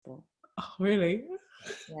Oh, really?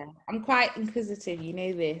 Yeah, I'm quite inquisitive, you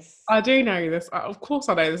know this. I do know this. Of course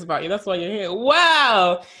I know this about you. That's why you're here.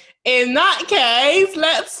 Well, in that case,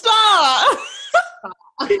 let's start.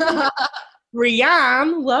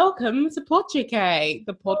 Rianne, welcome to Podjicate,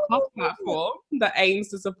 the podcast platform that aims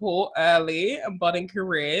to support early and budding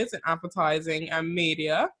careers in advertising and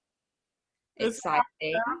media.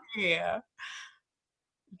 Exciting. Here.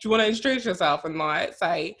 Do you want to introduce yourself and like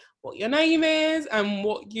say what your name is and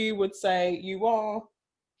what you would say you are?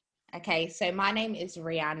 Okay, so my name is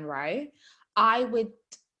Rianne Rowe. I would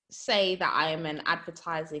say that I am an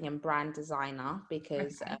advertising and brand designer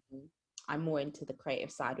because I'm more into the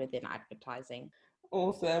creative side within advertising.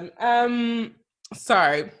 Awesome.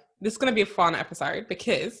 So this is going to be a fun episode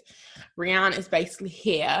because Rianne is basically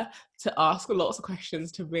here to ask lots of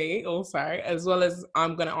questions to me also, as well as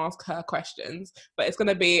I'm going to ask her questions. But it's going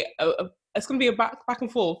to be a back and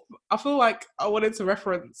forth. I feel like I wanted to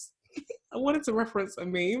reference a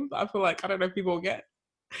meme, but I feel like I don't know if people will get,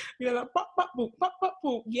 like bop, bop, boop, bop, bop,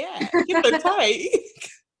 boop. Yeah, give the take.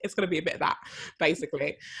 It's going to be a bit of that,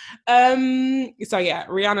 basically. So yeah,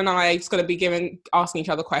 Rianne and I are just going to be asking each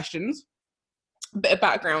other questions. A bit of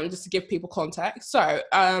background just to give people context. So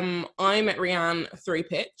I met Rianne through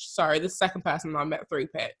Pitch. Sorry, the second person I met through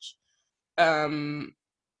Pitch. And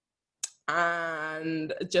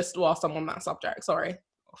just whilst I'm on that subject, sorry,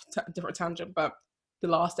 different tangent, but the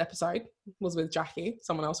last episode was with Jackie,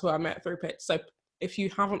 someone else who I met through Pitch. So if you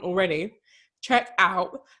haven't already, check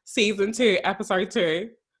out season 2, episode 2,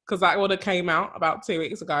 because that would have came out about 2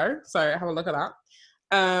 weeks ago. So have a look at that.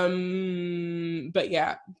 But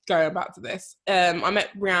yeah, going back to this, I met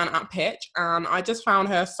Rianne at Pitch and I just found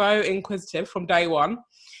her so inquisitive from day one.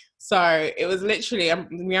 So it was literally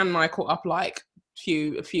Rianne and I caught up like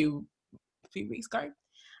a few weeks ago,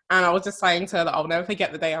 and I was just saying to her that I'll never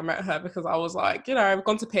forget the day I met her, because I was like, I've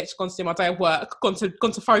gone to Pitch, gone to do my day of work, gone to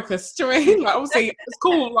Focus. Do you know what I mean? Like, obviously it's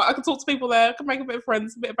cool, like I can talk to people there, I can make a bit of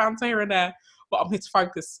friends, a bit of banter here and there, but I'm here to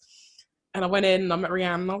Focus. And I went in and I met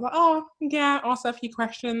Rianne and I was like, oh yeah, asked her a few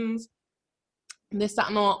questions, this,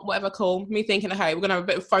 that, not, whatever, cool. Me thinking, hey, we're gonna have a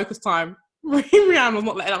bit of focus time. Rianne was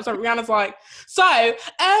not letting up. So Rihanna's like,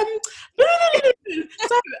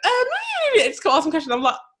 just got ask some questions. I'm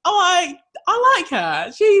like, oh, I like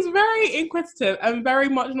her. She's very inquisitive and very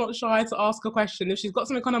much not shy to ask a question. If she's got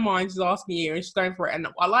something on her mind, she's asking you and she's going for it. And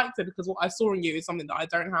I liked it because what I saw in you is something that I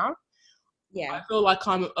don't have. Yeah. I feel like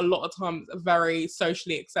I'm a lot of times very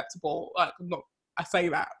socially acceptable. Like, not, I say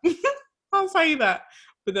that. I say that,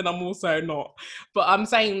 but then I'm also not. But I'm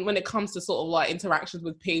saying when it comes to sort of like interactions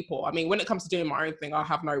with people, I mean, when it comes to doing my own thing, I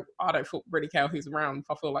don't really care who's around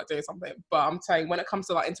if I feel like doing something. But I'm saying when it comes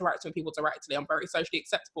to like interacting with people directly, I'm very socially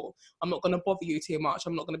acceptable. I'm not going to bother you too much.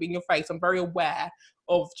 I'm not going to be in your face. I'm very aware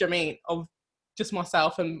of, of just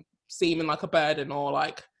myself and seeming like a burden or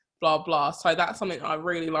like blah, blah. So that's something I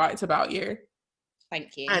really liked about you.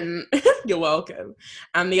 Thank you. And you're welcome.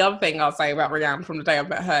 And the other thing I'll say about Rianne from the day I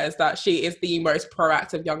met her is that she is the most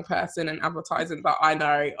proactive young person in advertising that I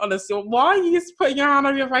know. Honestly, why are you just putting your hand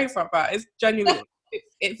on your face like that? It's genuinely,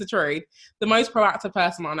 it's the truth. The most proactive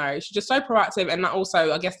person I know. She's just so proactive, and that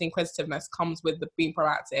also, I guess, the inquisitiveness comes with the being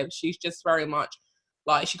proactive. She's just very much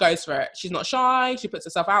like, she goes for it. She's not shy. She puts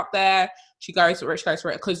herself out there. She goes for it.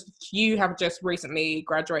 Because you have just recently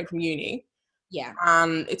graduated from uni. Yeah.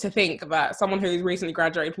 And to think that someone who's recently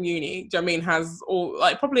graduated from uni, do you know what I mean, has all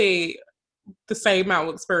like probably the same amount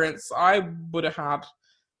of experience I would have had.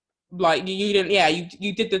 Like you didn't, yeah,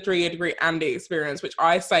 you did the 3-year degree and the experience, which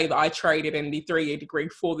I say that I traded in the 3-year degree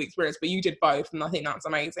for the experience, but you did both, and I think that's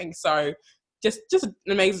amazing. So just an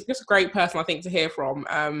amazing, just a great person, I think, to hear from,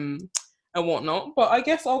 and whatnot. But I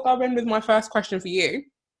guess I'll go in with my first question for you.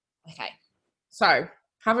 Okay. So,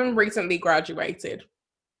 having recently graduated,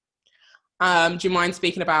 do you mind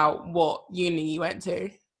speaking about what uni you went to?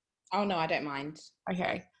 Oh no, I don't mind.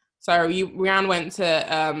 Okay. So Rianne went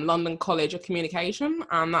to London College of Communication,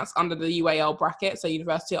 and that's under the UAL bracket, so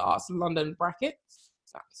University of Arts London bracket.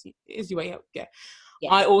 Is UAL, yeah.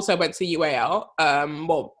 Yes. I also went to UAL.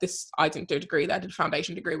 I didn't do a degree there, I did a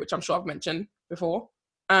foundation degree, which I'm sure I've mentioned before.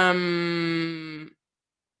 How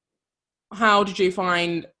did you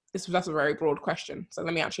find this? That's a very broad question, so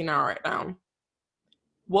let me actually narrow it down.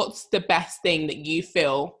 What's the best thing that you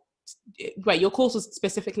feel? Wait, your course was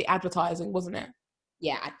specifically advertising, wasn't it?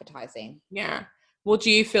 Yeah, advertising. Yeah. What do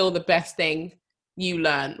you feel the best thing you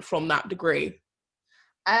learned from that degree?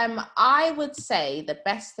 I would say the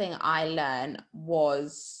best thing I learned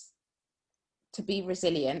was to be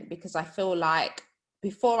resilient, because I feel like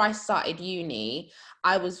before I started uni,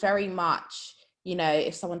 I was very much,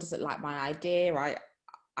 if someone doesn't like my idea,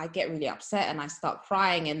 I I get really upset and I start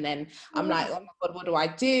crying, and then I'm like, oh my God, what do I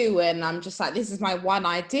do? And I'm just like, this is my one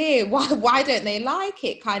idea. Why don't they like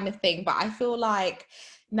it, kind of thing. But I feel like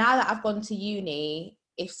now that I've gone to uni,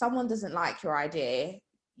 if someone doesn't like your idea,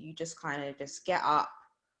 you just kind of just get up,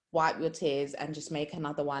 wipe your tears, and just make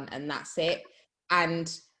another one, and that's it.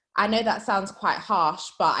 And I know that sounds quite harsh,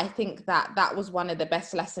 but I think that that was one of the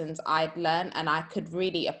best lessons I'd learned, and I could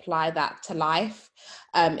really apply that to life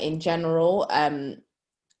in general.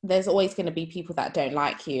 There's always going to be people that don't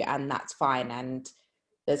like you, and that's fine. And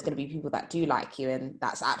there's going to be people that do like you, and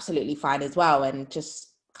that's absolutely fine as well. And just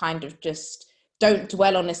kind of just don't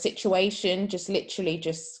dwell on a situation, just literally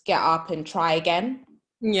just get up and try again.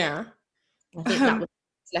 Yeah. I think that was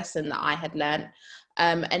a lesson that I had learned.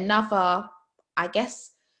 Another, I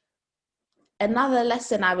guess, another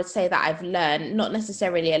lesson I would say that I've learned, not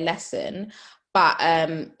necessarily a lesson, but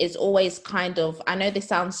is always kind of, I know this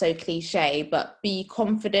sounds so cliche, but be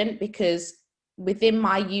confident, because within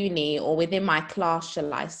my uni, or within my class,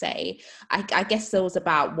 shall I say, I guess there was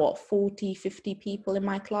about 40, 50 people in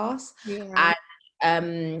my class. Yeah.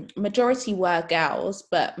 And majority were girls,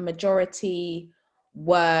 but majority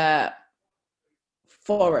were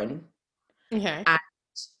foreign. Okay. And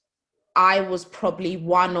I was probably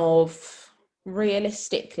one of,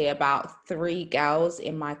 realistically, about 3 girls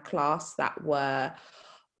in my class that were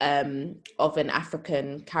of an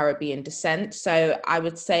African Caribbean descent. So I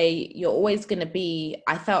would say you're always going to be,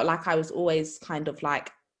 I felt like I was always kind of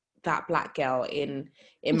like that black girl in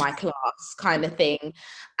my class, kind of thing.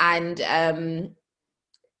 And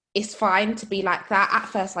it's fine to be like that. At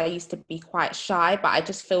first I used to be quite shy, but I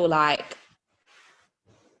just feel like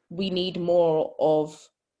we need more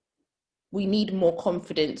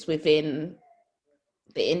confidence within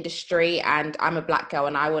the industry. And I'm a black girl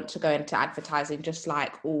and I want to go into advertising just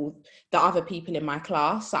like all the other people in my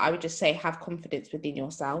class. So I would just say, have confidence within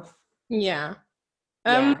yourself. Yeah.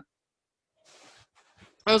 Yeah.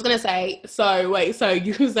 I was gonna say, so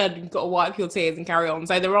you said you've got to wipe your tears and carry on.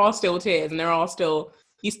 So there are still tears, and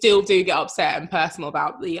you still do get upset and personal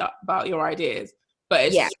about your ideas.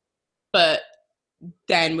 But but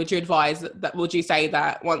then would you advise that would you say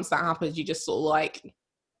that once that happens, you just sort of like,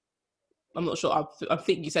 I'm not sure, I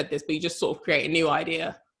think you said this, but you just sort of create a new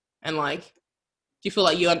idea, and like, do you feel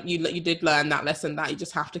like you did learn that lesson that you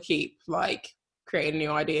just have to keep like creating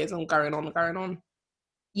new ideas and going on and going on?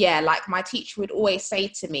 Yeah, like my teacher would always say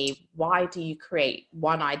to me, why do you create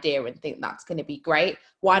one idea and think that's going to be great?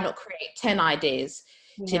 Why not create 10 ideas?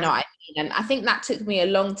 Do you know what I mean? And I think that took me a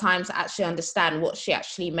long time to actually understand what she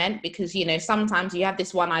actually meant, because, you know, sometimes you have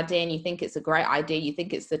this one idea and you think it's a great idea, you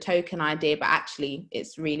think it's the token idea, but actually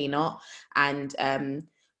it's really not. And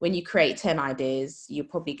when you create 10 ideas, you're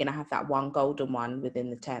probably going to have that one golden one within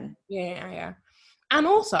the 10. Yeah. And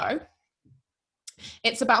also,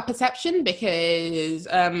 it's about perception, because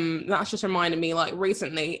that's just reminded me, like,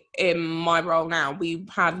 recently in my role now, we've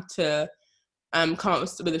had to come up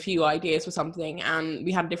with a few ideas for something, and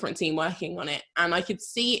we had a different team working on it, and I could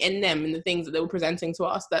see in them, in the things that they were presenting to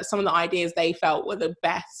us, that some of the ideas they felt were the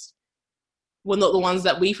best were not the ones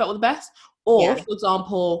that we felt were the best. Or, for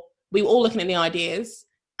example, we were all looking at the ideas,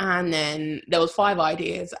 and then there was 5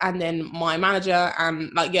 ideas, and then my manager and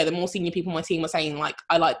the more senior people on my team were saying, like,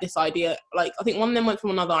 I like this idea. Like, I think one of them went for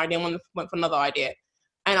another idea, and one went for another idea,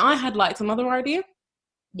 and I had liked another idea.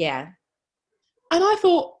 Yeah. And I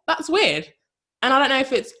thought, that's weird. And I don't know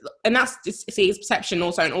if it's, and that's, see, it's perception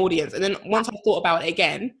also an audience. And then once I thought about it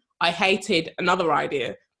again, I hated another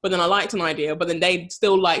idea, but then I liked an idea, but then they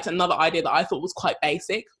still liked another idea that I thought was quite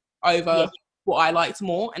basic over what I liked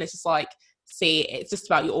more. And it's just like, see, it's just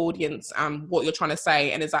about your audience and what you're trying to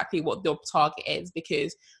say and exactly what your target is,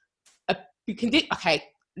 because you can do,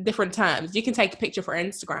 different terms. You can take a picture for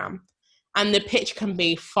Instagram and the picture can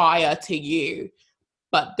be fire to you,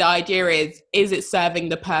 but the idea is it serving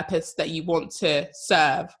the purpose that you want to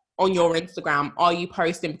serve on your Instagram? Are you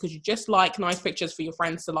posting because you just like nice pictures for your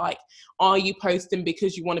friends to like? Are you posting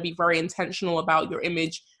because you want to be very intentional about your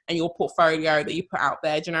image and your portfolio that you put out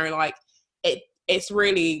there? Do you know, like, it's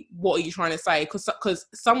really, what are you trying to say? Because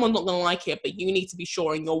someone's not going to like it, but you need to be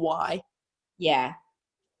sure in your why. Yeah,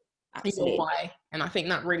 absolutely. Your why. And I think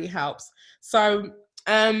that really helps. So,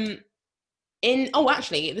 actually,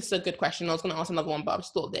 this is a good question. I was going to ask another one, but I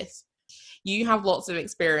just thought of this. You have lots of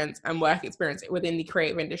experience and work experience within the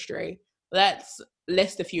creative industry. Let's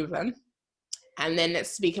list a few of them, and then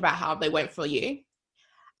let's speak about how they went for you.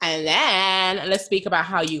 And then let's speak about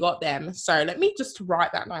how you got them. So let me just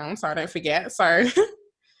write that down so I don't forget. So,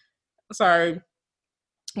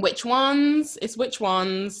 which ones,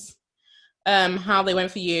 how they went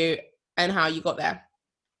for you, and how you got there.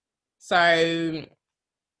 So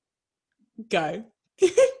Go.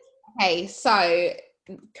 Okay, so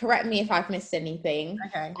correct me if I've missed anything.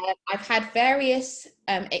 Okay. I've had various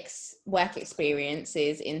work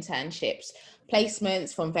experiences, internships,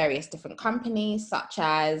 placements from various different companies, such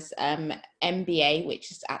as MBA,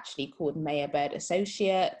 which is actually called Mayer Bird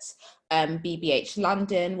Associates, BBH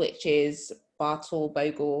London, which is Bartle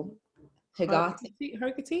Bogle Hogarty.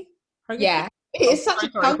 Hogarty? Hogarty? Yeah, I'm it's such so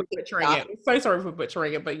a sorry tongue for butchering twister. it. So sorry for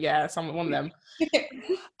butchering it, but yeah, one of them.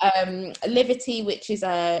 Liberty, which is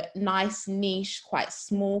a nice niche, quite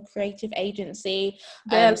small creative agency.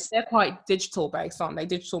 They're quite digital based, aren't they?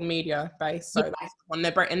 Digital media based. So Yeah, that's one.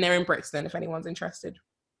 They're in Brixton if anyone's interested.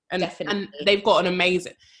 And definitely. they've got an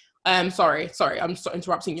amazing. Sorry, I'm so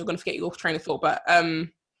interrupting. You're going to forget your train of thought, but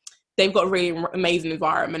they've got a really amazing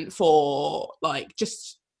environment for like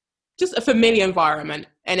just a familiar environment,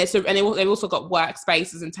 and they've also got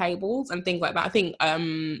workspaces and tables and things like that. I think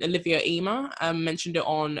Olivia Ema mentioned it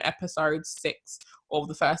on episode 6 of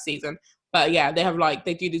the first season. But yeah,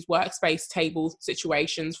 they do these workspace table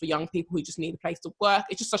situations for young people who just need a place to work.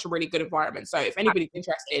 It's just such a really good environment. So if anybody's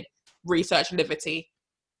interested, research Liberty.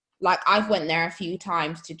 Like I've went there a few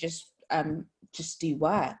times to just do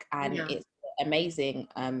work, and Yeah. it's amazing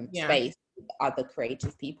space with other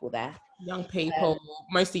creative people there. Young people,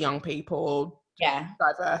 mostly young people. Yeah.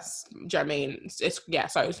 Diverse. Do you know what I mean? It's yeah,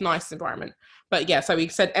 so it's a nice environment. But yeah, so we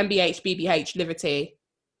said MBH, BBH, Liberty.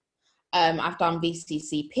 I've done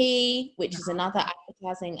VCCP, which is another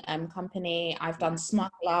advertising company. I've done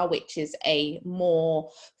Smuggler, which is a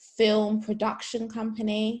more film production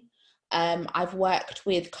company. I've worked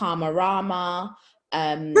with Karmarama.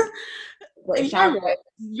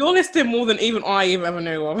 You're listing more than even I ever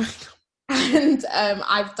knew of. And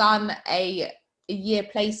I've done a year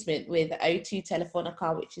placement with O2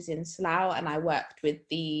 Telefonica, which is in Slough, and I worked with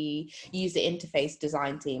the user interface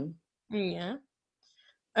design team. Yeah.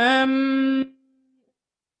 I'm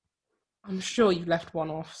sure you've left one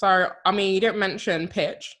off. So, I mean, you didn't mention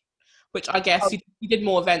Pitch, which I guess you did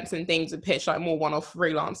more events and things with Pitch, like more one-off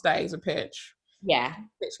freelance days with Pitch. Yeah.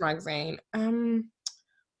 Pitch magazine. I'm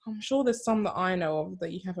sure there's some that I know of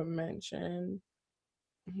that you haven't mentioned.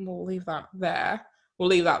 We'll leave that there.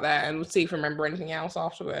 And we'll see if we remember anything else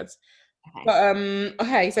afterwards. Okay. But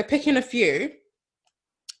okay, so picking a few.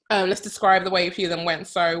 Let's describe the way a few of them went.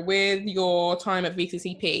 So with your time at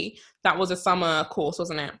VCCP, that was a summer course,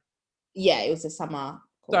 wasn't it? Yeah, it was a summer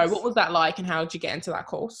course. So what was that like, and how did you get into that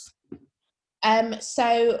course?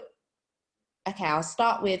 So, okay, I'll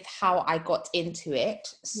start with how I got into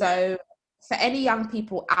it. So for any young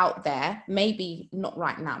people out there, maybe not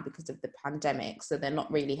right now because of the pandemic, so they're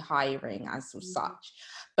not really hiring as such,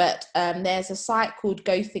 but there's a site called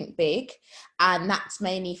Go Think Big, and that's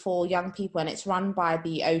mainly for young people, and it's run by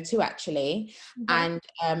the O2 actually. And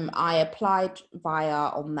I applied via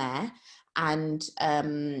on there, and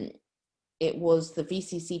it was the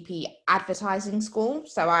VCCP advertising school.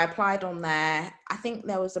 So I applied on there. I think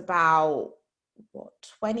there was about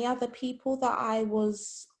 20 other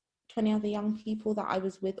young people that I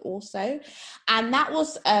was with also. And that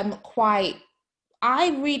was I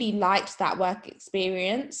really liked that work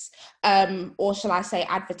experience, or shall I say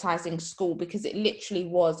advertising school, because it literally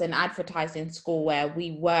was an advertising school where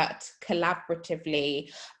we worked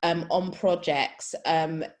collaboratively on projects.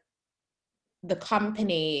 The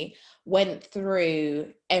company went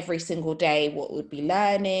through every single day what we'd be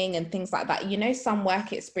learning and things like that. You know, some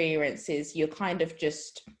work experiences, you're kind of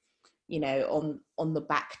just, you know, on the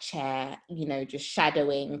back chair, you know, just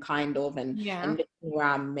shadowing kind of, and looking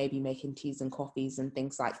around, maybe making teas and coffees and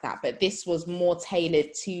things like that. But this was more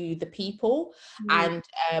tailored to the people. And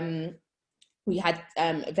we had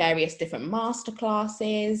various different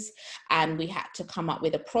masterclasses, and we had to come up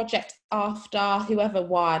with a project after. Whoever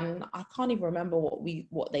won, I can't even remember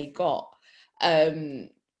what they got,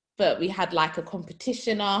 but we had like a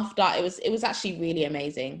competition after. It was actually really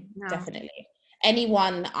amazing. Definitely,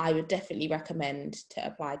 anyone I would definitely recommend to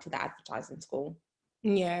apply to the advertising school.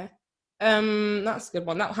 Yeah. That's a good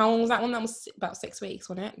one. How long was that one? That was about 6 weeks,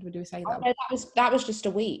 wasn't it? Would we say that? No, that was just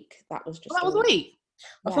a week. That was a week.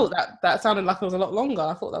 I thought that sounded like it was a lot longer.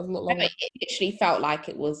 I thought that was a lot longer. It literally felt like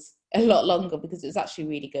it was a lot longer because it was actually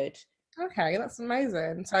really good. Okay, that's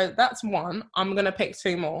amazing. So that's one. I'm gonna pick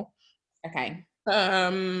 2 more. Okay.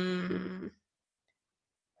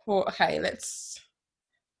 Okay, let's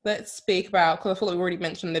speak about, because I thought we already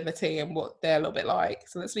mentioned Liberty and what they're a little bit like.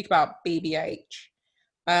 So let's speak about BBH.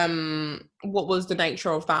 What was the nature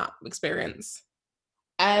of that experience?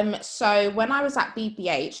 So when I was at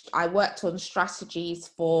BBH, I worked on strategies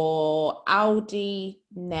for Aldi,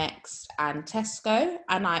 Next, and Tesco,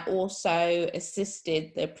 and I also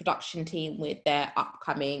assisted the production team with their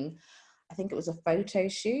upcoming I think it was a photo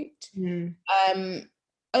shoot. Mm.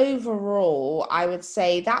 Overall, I would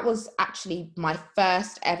say that was actually my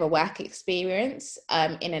first ever work experience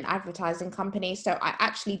in an advertising company. So I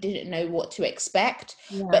actually didn't know what to expect.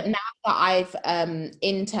 Yeah. But now that I've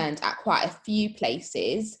interned at quite a few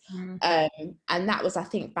places, and that was, I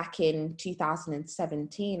think, back in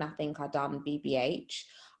 2017, I think I done BBH.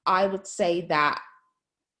 I would say that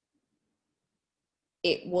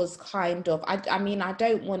it was kind of, I mean, I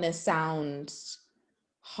don't want to sound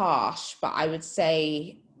harsh, but I would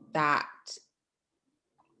say that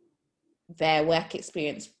their work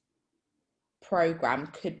experience program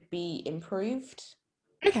could be improved.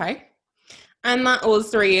 Okay. And that was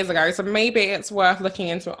 3 years ago. So maybe it's worth looking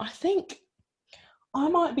into it. I think I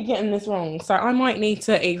might be getting this wrong. So I might need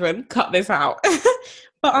to even cut this out.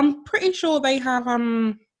 But I'm pretty sure they have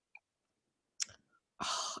do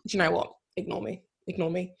you know what? Ignore me.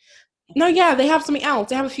 No, yeah, they have something else.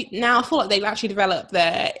 They have a few now. I feel like they've actually developed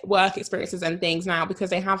their work experiences and things now because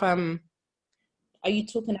they have Are you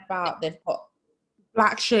talking about they've got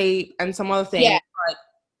Black Sheep and some other things? Yeah. Like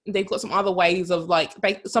they've got some other ways of like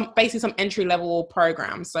basically some entry level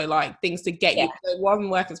programs. So like things to get you. So one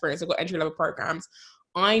work experience, they've got entry level programs.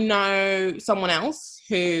 I know someone else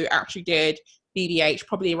who actually did BBH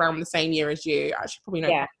probably around the same year as you. Actually, probably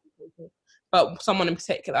know, but someone in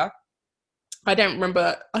particular. I don't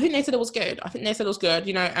remember. I think they said it was good.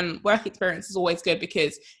 You know, and work experience is always good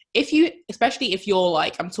because especially if you're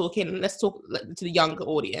like, let's talk to the younger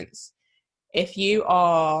audience. If you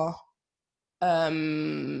are, so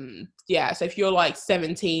if you're like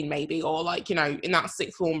 17 maybe, or like, you know, in that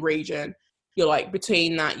sixth form region, you're like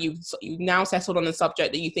between that, you've now settled on a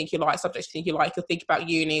subject that you think you like, you'll think about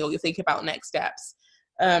uni or you'll think about next steps.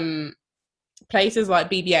 Places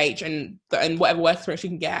like BBH and whatever work experience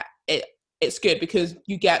you can get, it's good because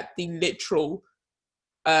you get the literal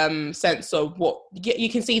sense of what you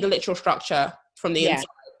can see the literal structure from the inside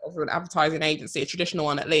of an advertising agency, a traditional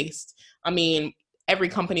one at least. I mean, every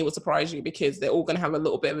company will surprise you because they're all going to have a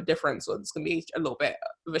little bit of a difference, or it's going to be a little bit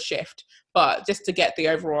of a shift. But just to get the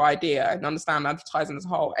overall idea and understand advertising as a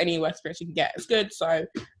whole, any work experience you can get is good. So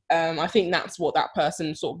I think that's what that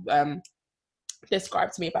person sort of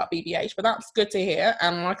described to me about BBH. But that's good to hear.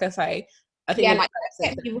 And like I say, I think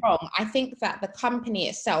don't get me wrong. I think that the company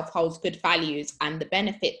itself holds good values and the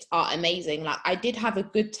benefits are amazing. Like I did have a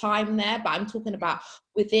good time there, but I'm talking about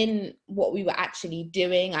within what we were actually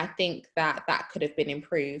doing. I think that could have been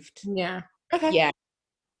improved. Yeah. Okay. Yeah.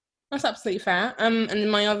 That's absolutely fair.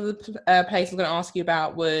 And my other place I was going to ask you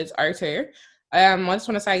about was O2. I just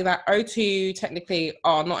want to say that O2 technically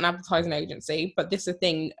are not an advertising agency, but this is a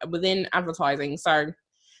thing within advertising. So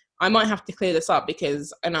I might have to clear this up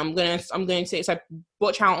because, and I'm going to, so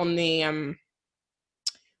watch out on the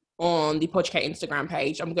Podgate Instagram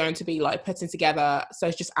page. I'm going to be like putting together, so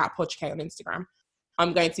it's just at Podgate on Instagram.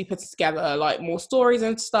 I'm going to be putting together like more stories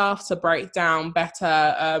and stuff to break down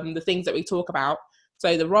better the things that we talk about.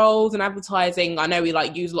 So the roles and advertising, I know we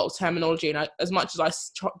like use a lot of terminology, and as much as I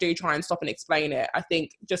do try and stop and explain it, I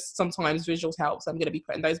think just sometimes visuals help. So I'm going to be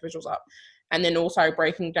putting those visuals up, and then also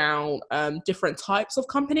breaking down different types of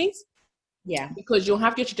companies. Yeah, because you'll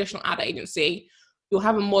have your traditional ad agency, you'll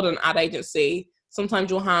have a modern ad agency. Sometimes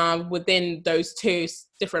you'll have within those two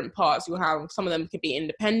different parts, you'll have some of them can be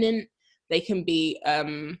independent. They can be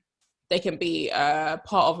part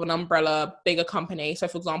of an umbrella bigger company. So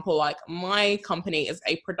for example, like my company is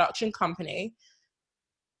a production company,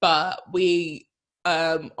 but we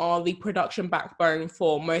are the production backbone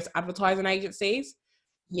for most advertising agencies.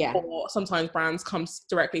 Yeah. Or sometimes brands come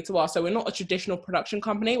directly to us. So we're not a traditional production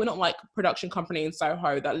company. We're not like production company in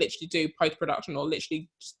Soho that literally do post-production or literally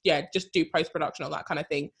just do post-production or that kind of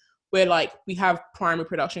thing. We're like, we have primary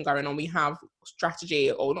production going on. We have strategy,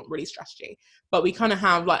 or not really strategy, but we kind of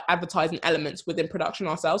have like advertising elements within production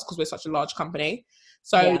ourselves because we're such a large company.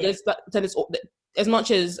 So there's as much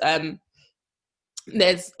as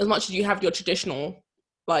you have your traditional,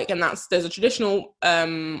 like, and there's a traditional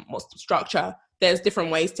structure. There's different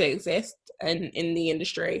ways to exist in the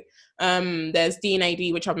industry. There's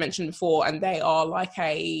D&AD, which I've mentioned before, and they are like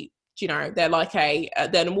they're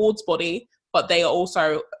an awards body, but they are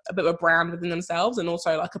also a bit of a brand within themselves and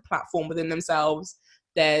also like a platform within themselves.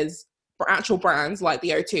 There's actual brands like the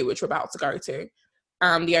O2, which we're about to go to.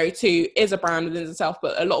 The O2 is a brand within itself,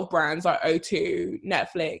 but a lot of brands like O2,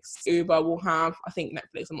 Netflix, Uber will have, I think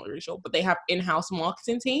Netflix, I'm not really sure, but they have in-house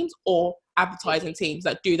marketing teams or advertising teams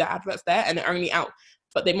that do their adverts there, and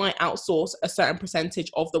but they might outsource a certain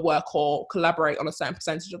percentage of the work or collaborate on a certain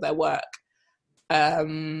percentage of their work. I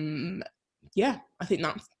think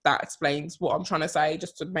that explains what I'm trying to say,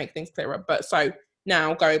 just to make things clearer. But so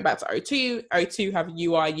Now going back to O2, O2 have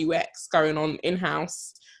UI UX going on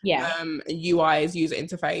in-house. Yeah. UI is user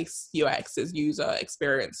interface, UX is user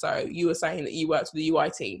experience. So you were saying that you worked with the UI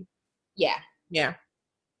team. Yeah. Yeah.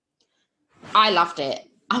 I loved it.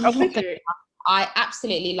 I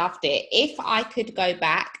absolutely loved it. If I could go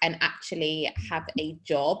back and actually have a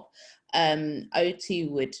job, O2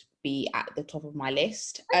 would be at the top of my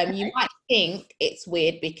list. You might think it's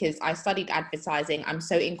weird because I studied advertising. I'm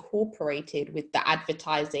so incorporated with the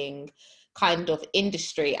advertising kind of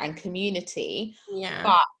industry and community. Yeah.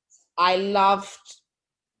 But I loved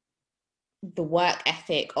the work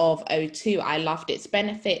ethic of O2. I loved its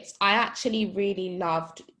benefits. I actually really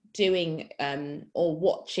loved doing or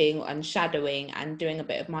watching and shadowing and doing a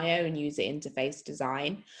bit of my own user interface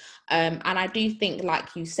design. And I do think,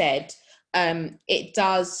 like you said,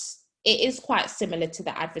 it is quite similar to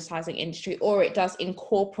the advertising industry, or it does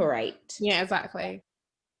incorporate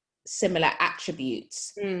similar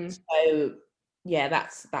attributes. So yeah,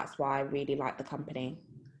 that's why I really like the company.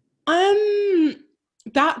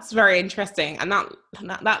 That's very interesting, and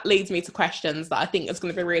that leads me to questions that I think is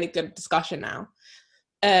going to be a really good discussion now.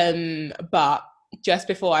 But just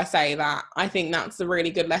before I say that, I think that's a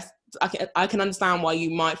really good lesson. I can understand why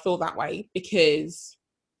you might feel that way, because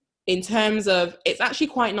in terms of, it's actually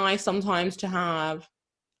quite nice sometimes to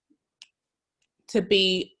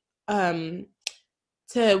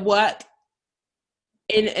work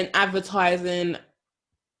in an advertising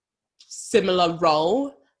similar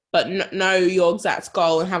role, but know your exact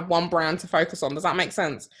goal and have one brand to focus on. Does that make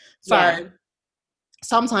sense? So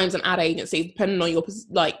sometimes an ad agency, depending on your,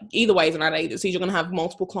 like, either way as an ad agency, you're going to have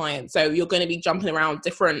multiple clients. So you're going to be jumping around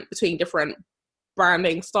between different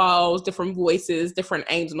branding styles, different voices, different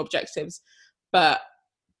aims and objectives. But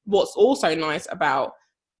what's also nice about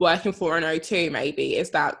working for an O2 maybe is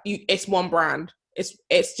that it's one brand. It's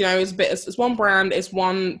one brand, it's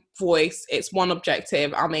one voice, it's one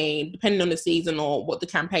objective. I mean, depending on the season or what the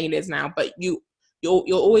campaign is now, but you're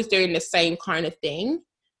always doing the same kind of thing.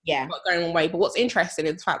 Yeah. Not going one way. But what's interesting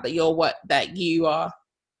is the fact that you are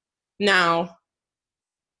now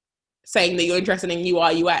saying that you're interested in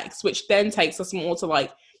UI UX, which then takes us more to,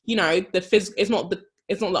 like, you know, it's not the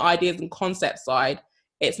ideas and concept side.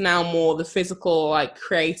 It's now more the physical, like,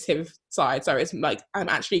 creative side. So it's like, I'm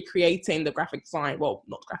actually creating the graphic design. Well,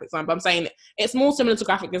 not graphic design, but I'm saying it's more similar to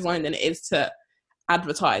graphic design than it is to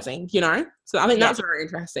advertising, you know? So I think that's very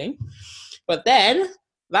interesting. But then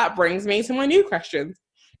that brings me to my new questions.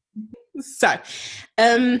 So,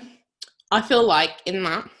 I feel like in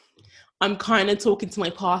that, I'm kind of talking to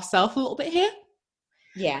my past self a little bit here.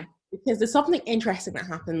 Yeah. Because there's something interesting that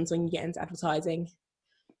happens when you get into advertising.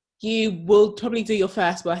 You will probably do your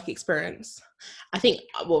first work experience. I think,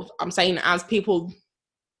 well, I'm saying as people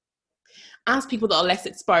that are less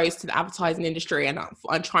exposed to the advertising industry and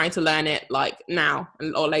are trying to learn it, like, now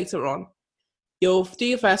or later on, you'll do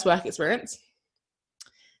your first work experience.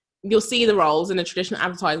 You'll see the roles in a traditional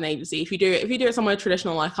advertising agency. If you do it somewhere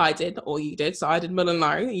traditional like I did, or you did, so I did Mill &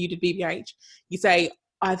 Lowe, you did BBH, you say,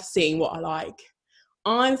 I've seen what I like.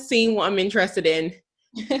 I've seen what I'm interested in.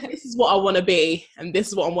 This is what I want to be, and this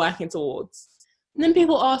is what I'm working towards. And then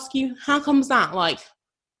people ask you, how comes that? Like,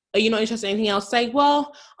 are you not interested in anything else? Say,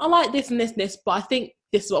 well, I like this and this and this, but I think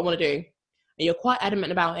this is what I want to do. And you're quite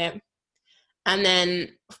adamant about it. And then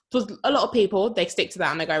for a lot of people, they stick to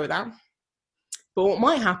that and they go with that. But what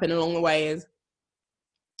might happen along the way is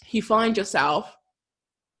you find yourself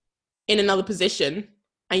in another position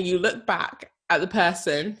and you look back at the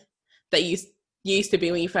person that you used to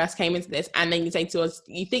be when you first came into this, and then you think to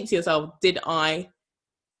yourself, did I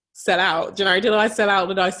sell out? Do you know, did I sell out?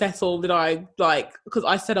 Did I settle? Did I, like, because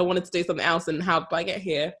I said I wanted to do something else, and how did I get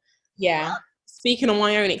here? Yeah. Speaking on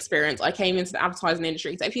my own experience, I came into the advertising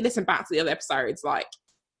industry. So if you listen back to the other episodes, like,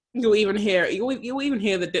 you'll even hear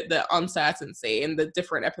the uncertainty in the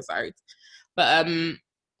different episodes. But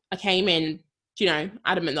I came in, you know,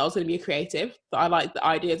 adamant that I was going to be a creative, that I liked the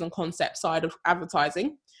ideas and concept side of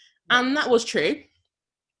advertising. And that was true.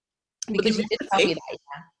 But the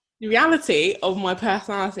reality of my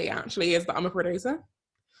personality actually is that I'm a producer.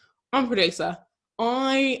 I'm not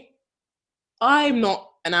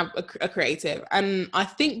a creative. And I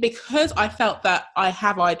think because I felt that I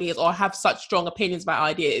have ideas, or I have such strong opinions about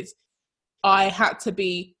ideas, I had to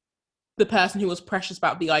be the person who was precious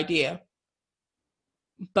about the idea.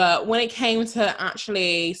 But when it came to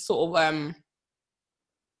actually sort of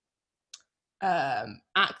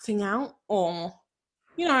acting out, or,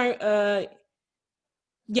 you know,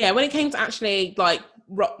 when it came to actually, like,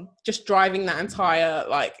 just driving that entire,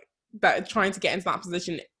 like, that, trying to get into that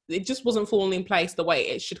position, it just wasn't falling in place the way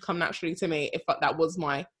it should come naturally to me, if that was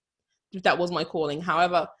my that was my calling.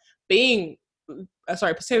 However, pursuing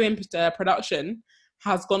production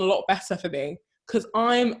has gone a lot better for me because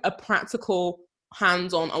I'm a practical,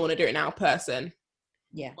 hands-on, I want to do it now person.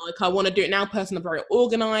 Yeah. Like, I want to do it now person. I'm very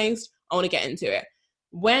organized. I want to get into it.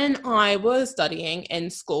 When I was studying in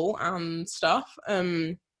school and stuff,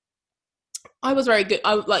 I was very good.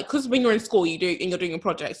 I like, because when you're in school, you're doing your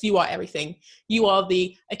projects, you are everything. You are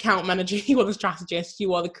the account manager, you are the strategist,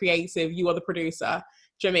 you are the creative, you are the producer.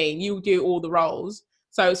 Do you know what I mean? You do all the roles.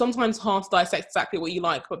 So sometimes it's hard to dissect exactly what you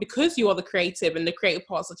like, but because you are the creative and the creative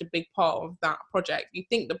part is such a big part of that project, you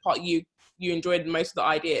think the part you enjoyed most of the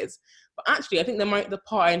ideas. But actually, I think the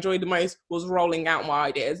part I enjoyed the most was rolling out my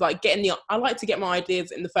ideas. Like, I like to get my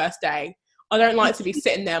ideas in the first day. I don't like to be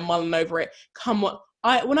sitting there mulling over it.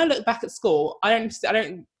 When I look back at school, I don't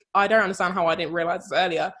understand how I didn't realize this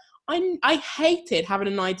earlier. I hated having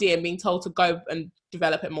an idea and being told to go and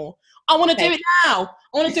develop it more. I want to do it now.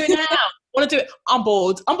 I want to do it now. I want to do it. I'm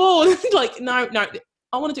bored. Like, no.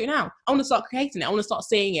 I want to do it now. I want to start creating it. I want to start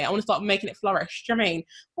seeing it. I want to start making it flourish. Do you know what I mean?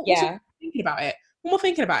 What's thinking about it? What am I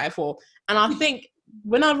thinking about it for? And I think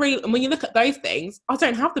when you look at those things, I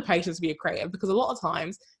don't have the patience to be a creative, because a lot of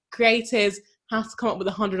times creators have to come up with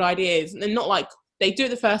 100 ideas, and they're not like, they do it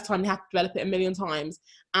the first time, they have to develop it a million times,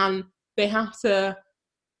 and they have to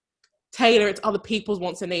tailor it to other people's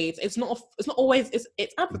wants and needs. It's not always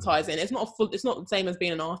advertising. It's not the same as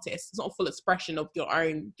being an artist. It's not a full expression of your own. Do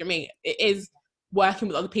you know what I mean? It is working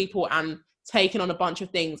with other people and taking on a bunch of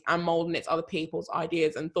things and molding it to other people's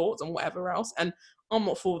ideas and thoughts and whatever else. And I'm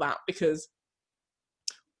not for that, because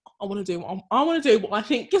I want to do what I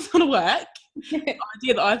think is going to work. The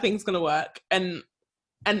idea that I think is going to work. And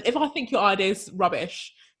if I think your idea is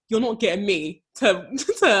rubbish, you're not getting me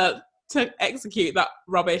to execute that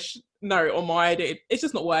rubbish note on my idea. It's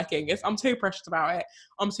just not working. I'm too precious about it.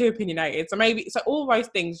 I'm too opinionated. So all those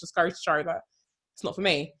things just go to show that it's not for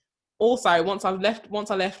me. Also, once I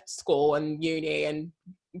left school and uni and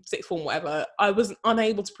sixth form, whatever, I was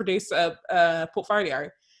unable to produce a portfolio.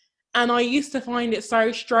 And I used to find it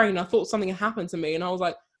so strange. I thought something had happened to me, and I was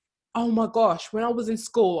like, oh my gosh, when I was in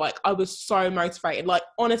school, like, I was so motivated. Like,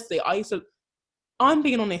 honestly, I'm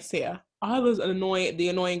being honest here. I was the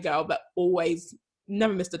annoying girl that always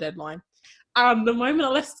never missed a deadline. And the moment I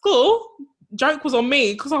left school, joke was on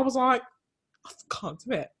me, because I was like, I can't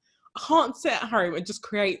do it. I can't sit at home and just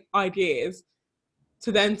create ideas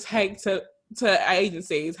to then take to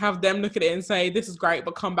agencies, have them look at it and say, this is great,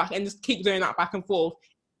 but come back, and just keep doing that back and forth.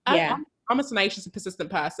 Yeah. I'm a tenacious and persistent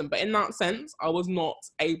person, but in that sense, I was not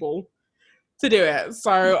able to do it.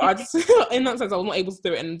 So I just, in that sense, I was not able to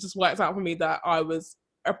do it, and it just worked out for me that I was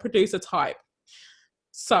a producer type.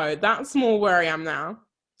 So that's more where I am now.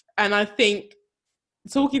 And I think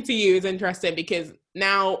talking to you is interesting, because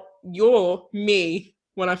now you're me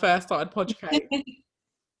when I first started podcast. Do you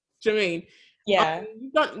know what I mean? Yeah.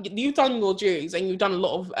 You've done your dues, and you've done a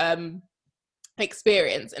lot of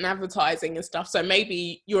experience in advertising and stuff, so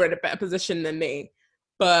maybe you're in a better position than me.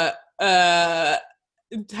 But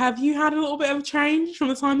have you had a little bit of change from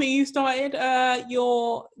the time that you started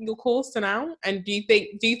your course to now? And do you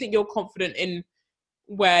think you're confident in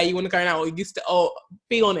where you want to go now, or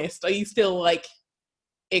be honest, are you still like,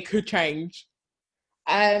 it could change?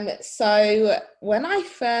 So when I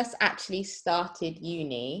first actually started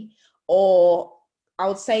uni, or I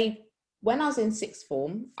would say when I was in sixth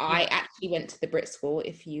form, I actually went to the Brit School,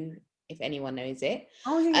 if anyone knows it.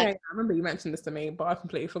 Oh yeah, I remember you mentioned this to me, but I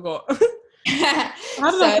completely forgot.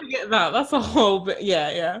 How did I forget that? That's a whole bit.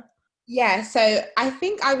 Yeah, so I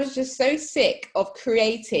think I was just so sick of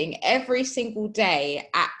creating every single day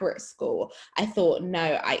at Brit School. I thought,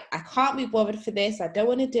 no, I can't be bothered for this. I don't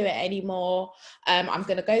want to do it anymore. I'm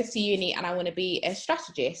going to go to uni, and I want to be a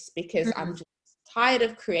strategist, because I'm just tired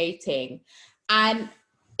of creating. And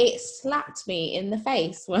it slapped me in the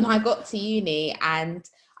face when I got to uni, and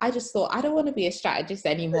I just thought, I don't want to be a strategist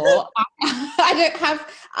anymore. I don't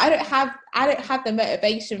have the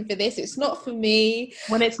motivation for this. It's not for me.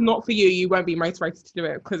 When it's not for you, you won't be motivated to do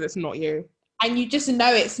it, because it's not you. And you just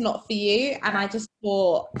know it's not for you. And I just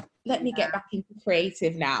thought, let me get back into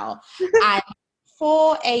creative now. And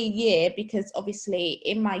for a year, because obviously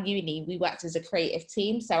in my uni, we worked as a creative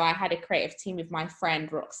team. So I had a creative team with my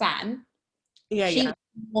friend Roxanne. She was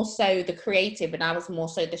more so the creative, and I was more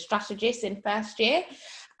so the strategist in first year.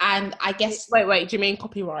 And I guess... Wait, do you mean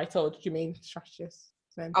copywriter, or do you mean strategist?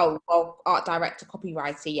 Oh, well, art director,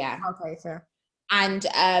 copywriter, yeah. Okay, fair. And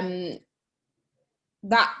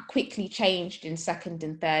that quickly changed in second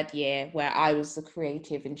and third year, where I was the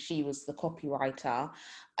creative and she was the copywriter,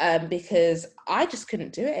 because I just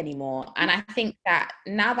couldn't do it anymore. And I think that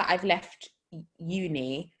now that I've left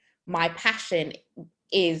uni, my passion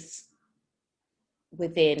is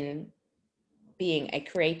within being a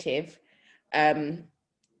creative. In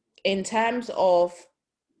terms of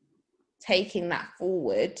taking that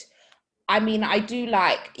forward, I mean, I do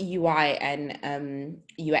like UI and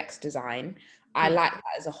UX design. I like that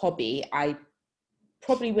as a hobby. I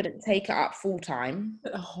probably wouldn't take it up full time.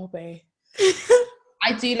 A hobby.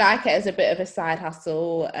 I do like it as a bit of a side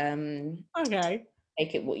hustle. Okay.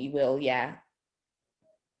 Take it what you will, yeah.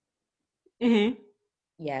 Mm-hmm.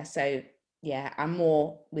 Yeah, so yeah, I'm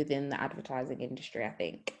more within the advertising industry, I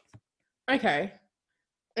think. Okay.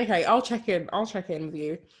 Okay, I'll check in with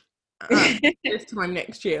you this time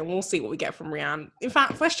next year, and we'll see what we get from Rianne. In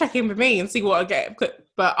fact, let's check in with me and see what I get.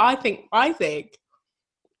 But I think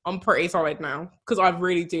I'm pretty solid now, because I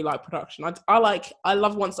really do like production. I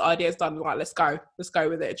love once the idea is done, like, let's go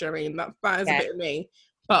with it. Do you know what I mean? That is a bit of me.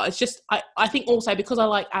 But it's just I think also because I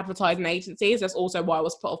like advertising agencies, that's also why I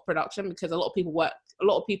was put off production, because a lot of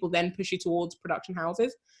people then push you towards production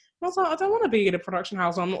houses. And I was like, I don't want to be in a production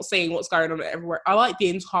house. I'm not seeing what's going on everywhere. I like the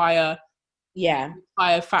entire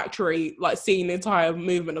factory, like seeing the entire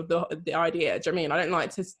movement of the idea. Do you know what I mean? I don't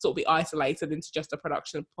like to sort of be isolated into just a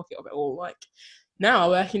production pocket of it all. Like, now I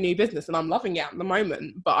work in new business and I'm loving it at the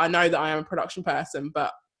moment, but I know that I am a production person.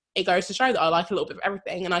 But it goes to show that I like a little bit of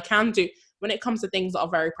everything, and I can do, when it comes to things that are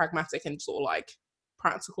very pragmatic and sort of like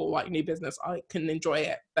practical, like new business, I can enjoy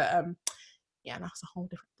it. But yeah, that's a whole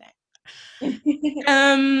different thing.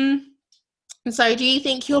 So do you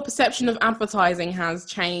think your perception of advertising has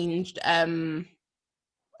changed over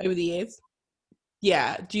the years?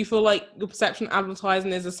 Yeah. Do you feel like your perception of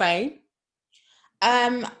advertising is the same?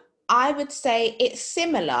 I would say it's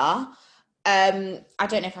similar. I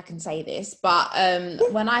don't know if I can say this, but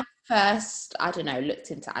when I first, I don't know,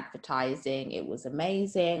 looked into advertising, it was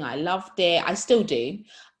amazing. I loved it. I still do.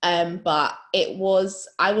 But I was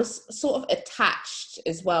sort of attached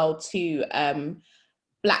as well to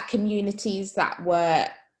Black communities that were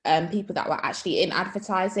people that were actually in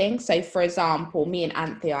advertising. So, for example, me and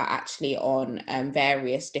Anthea are actually on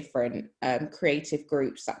various different creative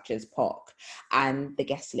groups such as POC and the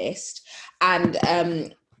Guest List, and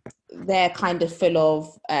they're kind of full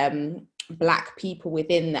of Black people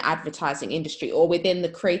within the advertising industry, or within the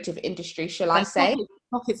creative industry, shall I say?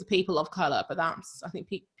 Pockets of people of colour, but that's, I think,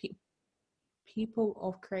 people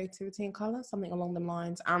of creativity and colour, something along the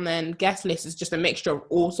lines. And then Guest List is just a mixture of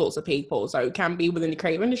all sorts of people. So it can be within the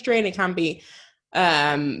creative industry, and it can be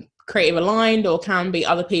creative aligned, or can be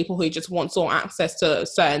other people who just want sort of access to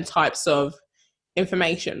certain types of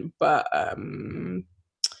information. But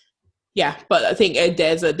yeah, but I think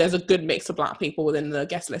there's a good mix of Black people within the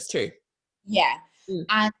Guest List too. Yeah.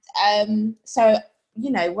 And so,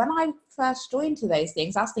 you know, when I first joined to those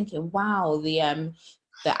things, I was thinking, wow, the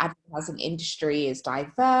advertising industry is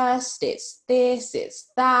diverse, it's this, it's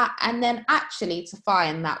that. And then actually to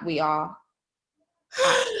find that we are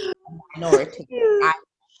a minority, and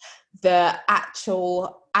the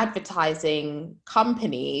actual advertising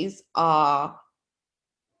companies are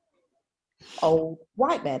old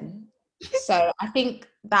white men. So I think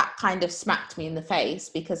that kind of smacked me in the face,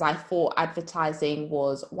 because I thought advertising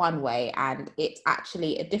was one way and it's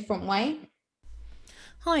actually a different way.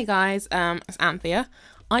 Hi guys, it's Anthea.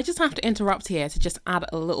 I just have to interrupt here to just add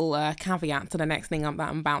a little caveat to the next thing that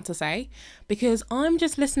I'm about to say, because I'm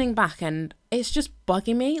just listening back and it's just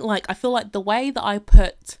bugging me. Like, I feel like the way that I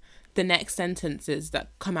put the next sentences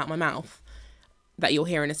that come out my mouth, that you'll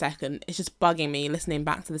hear in a second, it's just bugging me listening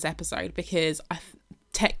back to this episode, because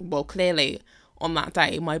clearly on that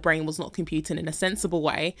day my brain was not computing in a sensible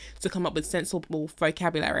way to come up with sensible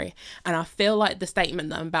vocabulary, and I feel like the statement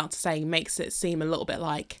that I'm about to say makes it seem a little bit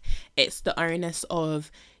like it's the onus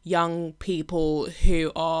of young people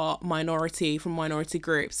who are minority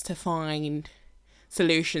groups to find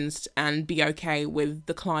solutions and be okay with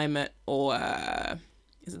the climate, or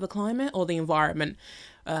is it the climate or the environment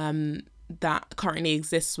that currently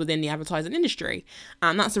exists within the advertising industry.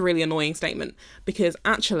 And that's a really annoying statement, because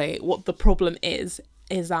actually what the problem is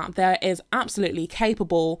that there is absolutely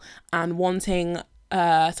capable and wanting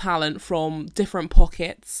talent from different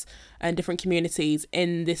pockets and different communities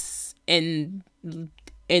in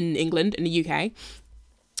England, in the UK.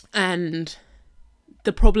 And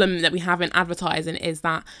the problem that we have in advertising is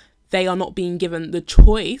that they are not being given the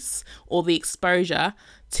choice or the exposure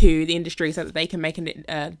to the industry so that they can make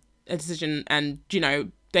a decision, and, you know,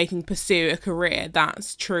 they can pursue a career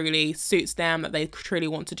that truly suits them, that they truly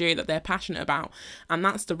want to do, that they're passionate about. And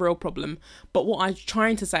that's the real problem. But what I'm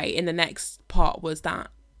trying to say in the next part was that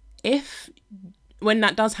when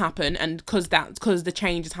that does happen, and because the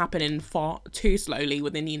change is happening far too slowly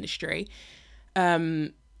within the industry,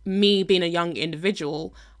 me being a young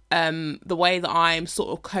individual, the way that I'm sort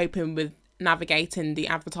of coping with navigating the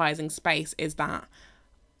advertising space is that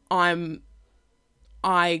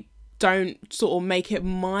I don't sort of make it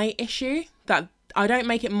my issue that I don't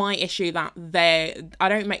make it my issue that I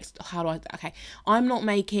don't make, how do I, okay, I'm not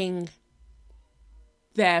making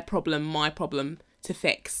their problem my problem to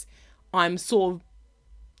fix. I'm sort of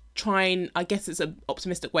trying, I guess it's an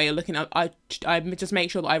optimistic way of looking at it. I just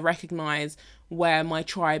make sure that I recognize where my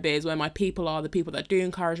tribe is, where my people are, the people that do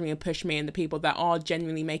encourage me and push me, and the people that are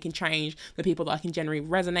genuinely making change, the people that I can generally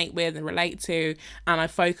resonate with and relate to, and I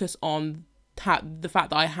focus on the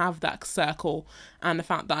fact that I have that circle and the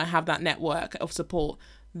fact that I have that network of support,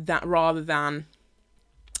 that rather than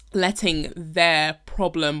letting their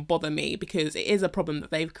problem bother me, because it is a problem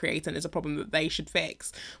that they've created and it's a problem that they should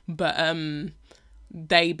fix. But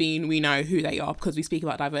they being, we know who they are because we speak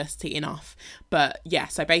about diversity enough. But yeah,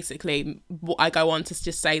 so basically I go on to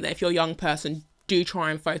just say that if you're a young person, do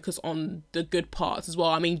try and focus on the good parts as well.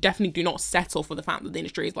 I mean, definitely do not settle for the fact that the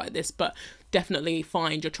industry is like this, but definitely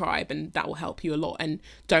find your tribe, and that will help you a lot. And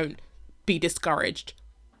don't be discouraged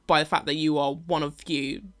by the fact that you are one of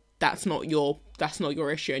few. That's not your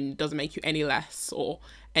issue, and it doesn't make you any less or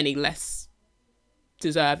any less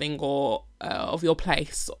deserving or of your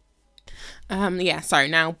place. So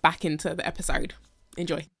now back into the episode.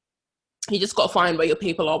 Enjoy. You just got to find where your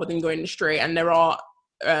people are within your industry, and there are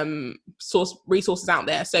resources out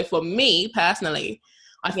there. So for me personally,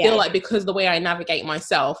 I feel like because the way I navigate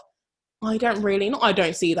myself, I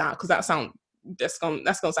don't see that, because that's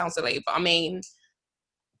gonna sound silly, but I mean,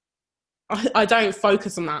 I don't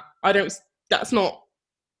focus on that. That's not,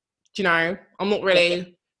 I'm not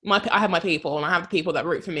really, I have my people, and I have the people that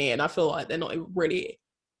root for me, and I feel like they're not really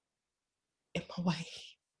in my way.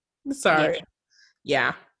 So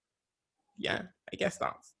yeah, I guess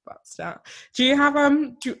that's that. Do you have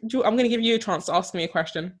I'm going to give you a chance to ask me a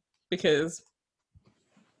question, because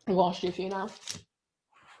I've asked you a few now.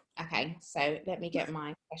 Okay, so let me get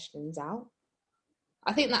my questions out.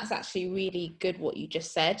 I think that's actually really good what you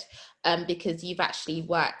just said, because you've actually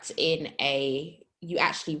worked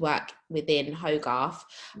within Hogarth,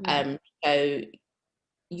 so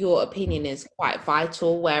your opinion is quite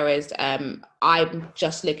vital, whereas I'm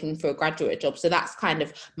just looking for a graduate job. So that's kind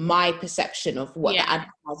of my perception of what the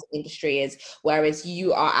advertising industry is, whereas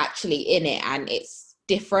you are actually in it and it's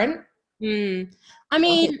different. I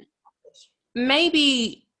mean,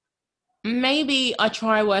 maybe I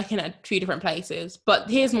try working at a few different places, but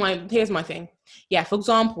here's my thing. Yeah, for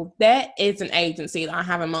example, there is an agency that I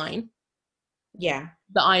have in mind. Yeah.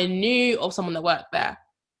 That I knew of someone that worked there.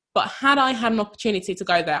 But had I had an opportunity to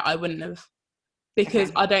go there, I wouldn't have,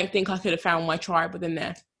 because I don't think I could have found my tribe within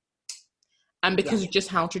there. And because of just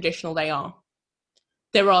how traditional they are.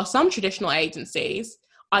 There are some traditional agencies.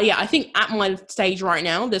 I think at my stage right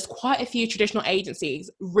now, there's quite a few traditional agencies.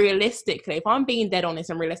 Realistically, if I'm being dead honest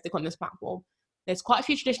and realistic on this platform, there's quite a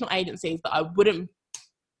few traditional agencies that I wouldn't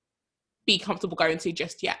be comfortable going to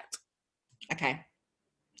just yet. Okay.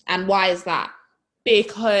 And why is that?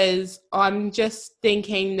 Because I'm just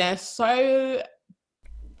thinking they're so...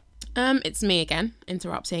 It's me again,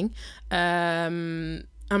 interrupting. I'm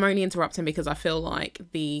only interrupting because I feel like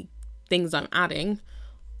the things I'm adding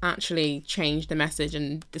actually change the message,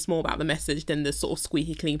 and it's more about the message than the sort of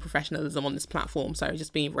squeaky clean professionalism on this platform. So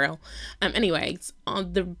just being real. Anyways,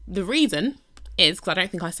 the reason is, because I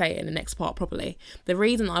don't think I say it in the next part properly, the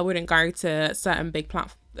reason I wouldn't go to certain big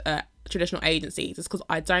traditional agencies is because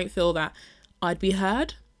I don't feel that I'd be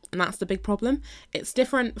heard, and that's the big problem. It's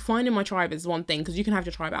different. Finding my tribe is one thing, because you can have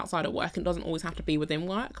your tribe outside of work and it doesn't always have to be within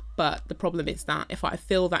work. But the problem is that if I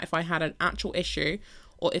feel that if I had an actual issue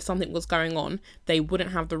or if something was going on, they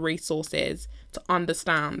wouldn't have the resources to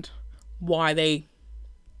understand why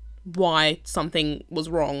something was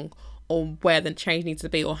wrong, or where the change needs to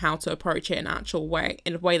be, or how to approach it in an actual way,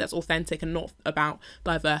 in a way that's authentic and not about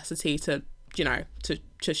diversity to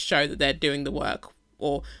show that they're doing the work.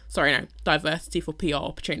 Or diversity for PR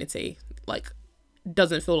opportunity. I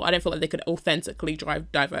don't feel like they could authentically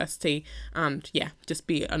drive diversity and just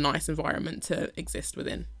be a nice environment to exist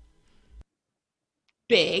within.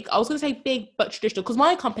 Big, I was going to say big but traditional, because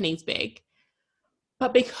my company's big,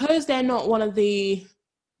 but because they're not one of the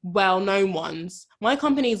well-known ones, my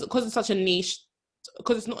company's, because it's such a niche,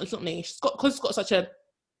 because it's not niche, because it's got such a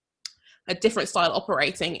different style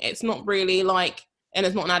operating, it's not really and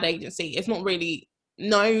it's not an ad agency, it's not really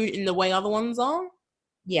known in the way other ones are.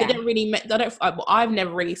 They don't really. I've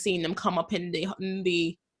never really seen them come up in the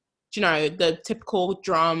the typical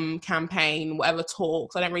drum campaign, whatever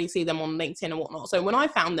talks. I don't really see them on LinkedIn and whatnot. So when I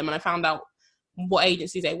found them and I found out what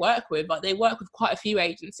agencies they work with, but they work with quite a few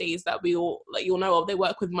agencies that we all, like, you'll know of. They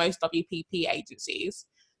work with most WPP agencies.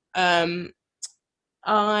 So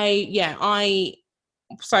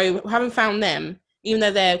having found them, even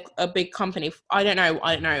though they're a big company, I don't know.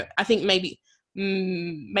 I think maybe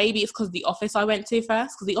it's because the office I went to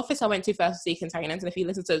first. Because the office I went to first was Sea Containers, and if you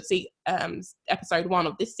listen to episode 1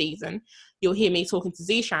 of this season, you'll hear me talking to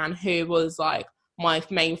Zishan, who was like my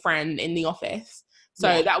main friend in the office.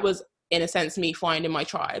 So that was, in a sense, me finding my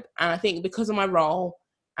tribe. And I think because of my role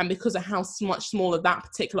and because of how much smaller that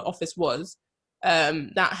particular office was,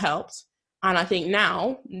 that helped. And I think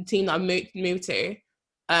now the team that I moved to,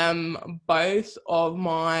 both of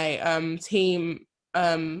my team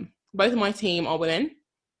are women,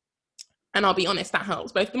 and I'll be honest, that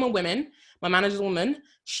helps. Both of them are women. My manager's a woman.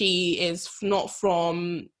 She is not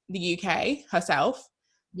from the UK herself.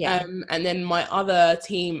 And then my other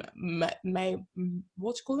team, what do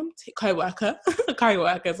you call them? Co-worker.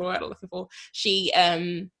 Co-worker is what I'm looking for. She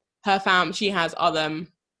has some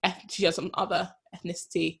other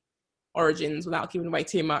ethnicity origins, without giving away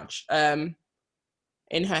too much, in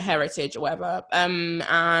her heritage or whatever.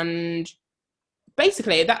 And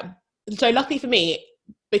basically so luckily for me,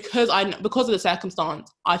 because of the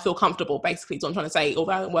circumstance, I feel comfortable, basically, is what I'm trying to say.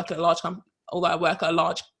 Although I work at a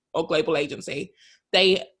large or global agency,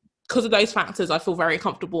 because of those factors, I feel very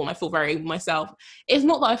comfortable and I feel very myself. It's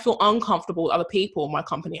not that I feel uncomfortable with other people in my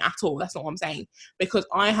company at all. That's not what I'm saying. Because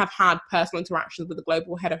I have had personal interactions with the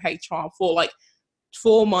global head of HR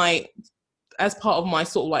as part of my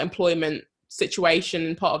sort of like employment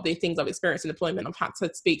situation, part of the things I've experienced in employment. I've had to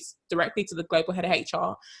speak directly to the global head of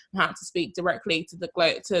HR. I've had to speak directly to the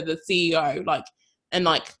CEO, and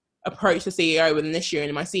approach the CEO with an issue,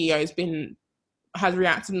 and my CEO has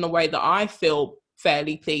reacted in a way that I feel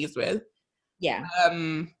fairly pleased with.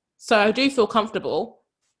 So I do feel comfortable,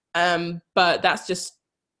 but that's just,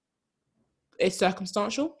 it's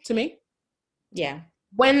circumstantial to me.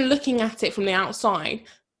 When looking at it from the outside,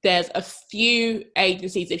 there's a few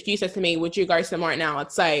agencies. If you said to me, would you go to them right now?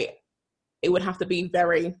 I'd say it would have to be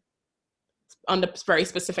under very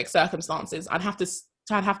specific circumstances. I'd have to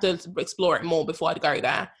explore it more before I'd go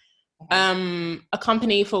there. A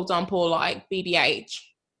company, for example, like BBH,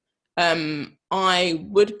 I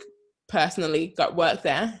would personally go work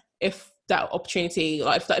there if that opportunity,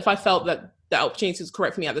 if I felt that that opportunity was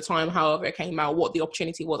correct for me at the time, however it came out, what the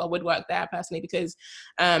opportunity was, I would work there personally, because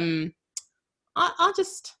I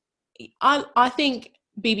think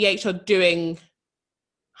BBH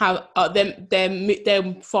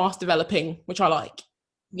they're fast developing, which I like.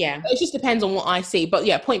 It just depends on what I see. But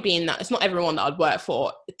yeah, point being that it's not everyone that I'd work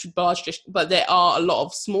for, but there are a lot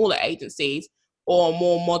of smaller agencies or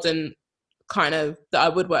more modern kind of that I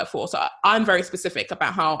would work for. So I'm very specific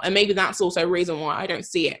about how, and maybe that's also a reason why I don't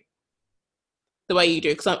see it the way you do,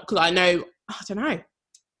 because I know, I don't know.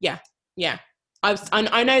 Yeah.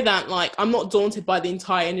 I know that, like, I'm not daunted by the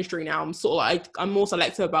entire industry now. I'm sort of like, I'm more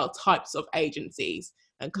selective about types of agencies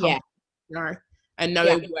and companies, and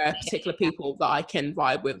knowing where particular people that I can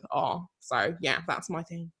vibe with are. So yeah, that's my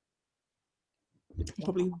thing.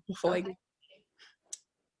 Probably before I go.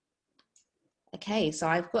 Okay, so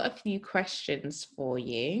I've got a few questions for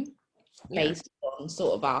you based on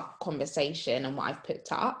sort of our conversation and what I've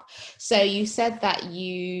picked up. So you said that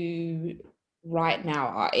you right now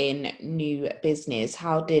are in new business.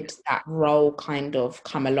 How did that role kind of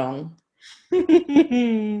come along?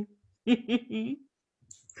 Well,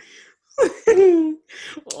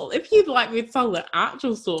 if you'd like me to tell the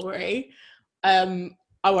actual story, I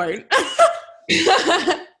won't.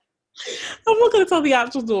 I'm not going to tell the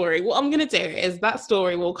actual story. What I'm going to do is that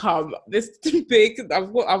story will come this big.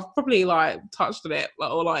 I've probably touched on it,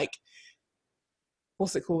 or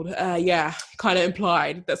what's it called? Kind of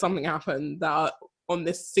implied that something happened that on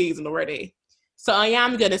this season already. So I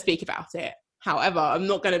am going to speak about it. However, I'm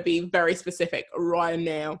not going to be very specific right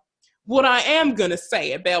now. What I am going to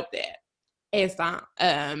say about it is that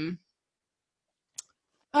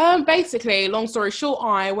basically, long story short,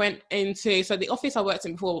 I went into, so the office I worked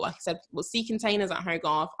in before, like I said, was Sea Containers at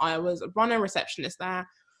Hogarth. I was a runner receptionist there.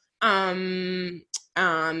 And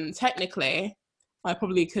technically, I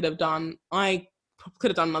could have done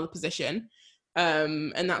another position.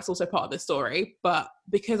 And that's also part of the story. But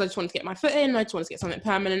because I just wanted to get my foot in, I just wanted to get something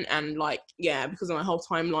permanent, and because of my whole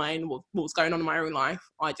timeline, what was going on in my own life,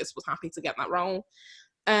 I just was happy to get that role.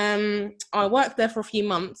 I worked there for a few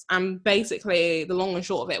months, and basically the long and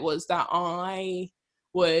short of it was that I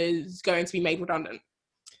was going to be made redundant.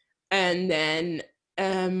 And then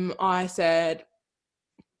I said,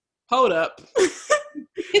 hold up,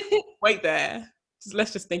 wait there,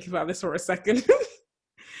 let's just think about this for a second.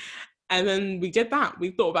 And then we did that.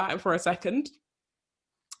 We thought about it for a second.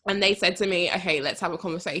 And they said to me, okay, let's have a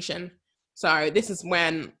conversation. So this is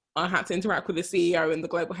when I had to interact with the CEO and the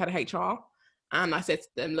global head of HR. And I said to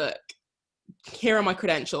them, look, here are my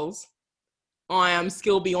credentials. I am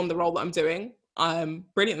skilled beyond the role that I'm doing. I'm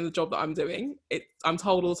brilliant in the job that I'm doing. I'm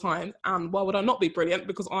told all the time. And why would I not be brilliant?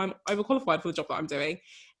 Because I'm overqualified for the job that I'm doing.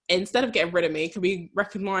 Instead of getting rid of me, can we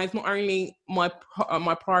recognise not only my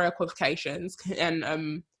prior qualifications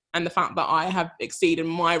and the fact that I have exceeded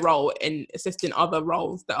my role in assisting other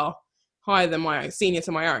roles that are higher than my own, senior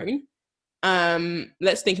to my own.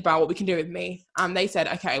 Let's think about what we can do with me. And they said,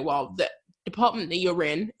 okay, well, the department that you're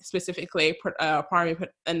in, specifically primary,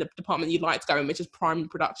 and the department you'd like to go in, which is primary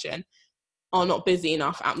production, are not busy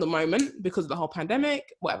enough at the moment because of the whole pandemic,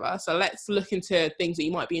 whatever. So let's look into things that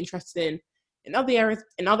you might be interested in other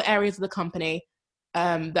areas of the company.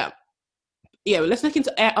 Let's look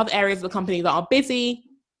into other areas of the company that are busy,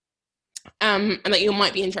 and that you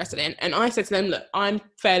might be interested in. And I said to them, look, I'm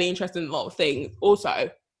fairly interested in a lot of things. Also,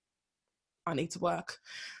 I need to work.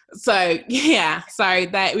 So yeah,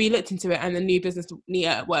 we looked into it, and the new business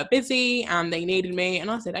were busy and they needed me.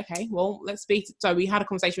 And I said, okay, well, let's speak. So we had a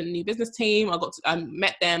conversation with the new business team. I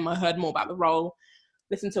met them. I heard more about the role,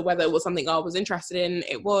 listened to whether it was something I was interested in.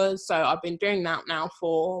 It was. So I've been doing that now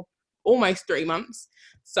for almost 3 months.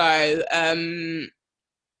 So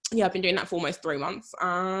I've been doing that for almost 3 months.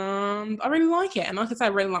 I really like it. And like I said, I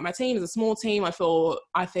really like my team. It's a small team. I feel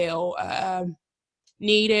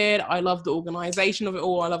needed. I love the organization of it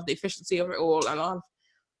all. I love the efficiency of it all. And I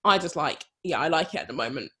like it at the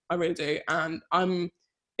moment. I really do. And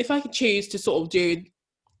if I could choose to sort of do,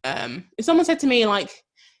 if someone said to me like,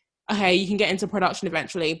 okay, you can get into production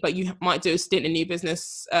eventually, but you might do a stint in new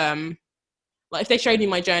business. Like if they showed me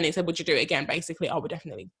my journey and said, would you do it again? Basically, I would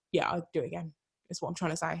definitely, I'd do it again. Is what I'm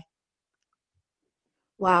trying to say.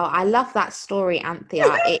 Wow, I love that story, Anthea.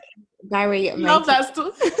 It's very amazing. Love that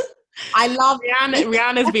story. I love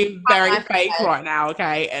Rihanna's being very fake right now,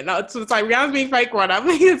 okay? And it's like Rihanna's being fake right now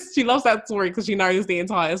because she loves that story because she knows the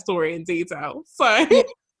entire story in detail. So I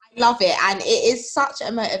love it, and it is such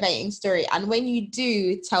a motivating story. And when you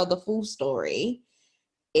do tell the full story,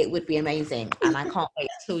 it would be amazing. And I can't wait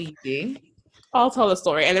till you do. I'll tell the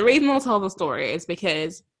story, and the reason I'll tell the story is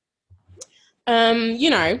because,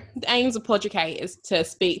 the aims of Poducate is to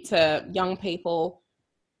speak to young people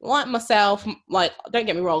like myself. Like, don't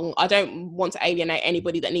get me wrong, I don't want to alienate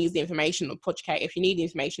anybody that needs the information of Poducate. If you need the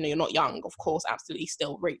information and you're not young, of course, absolutely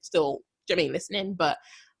still listening. But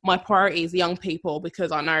my priority is young people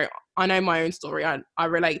because I know my own story. I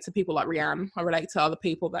relate to people like Rianne. I relate to other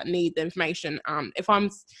people that need the information. If I'm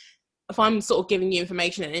sort of giving you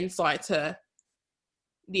information and insight to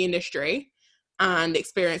the industry and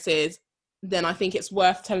experiences, then I think it's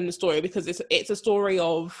worth telling the story because it's a story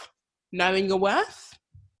of knowing your worth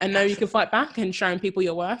and know you can fight back and showing people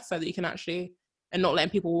your worth so that you can actually, and not letting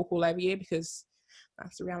people walk all over you, because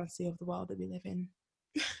that's the reality of the world that we live in.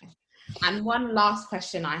 And one last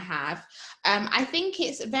question I have. I think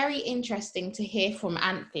it's very interesting to hear from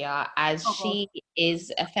Anthea, as she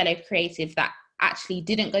is a fellow creative that actually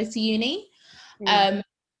didn't go to uni.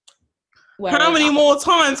 How many more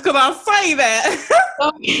times could I say that?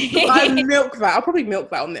 I milk that. I'll probably milk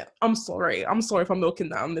that on it. I'm sorry if I'm milking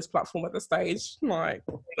that on this platform at the stage. But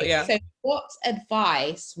yeah. So what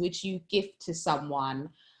advice would you give to someone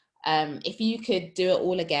if you could do it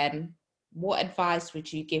all again? What advice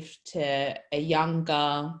would you give to a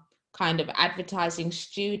younger kind of advertising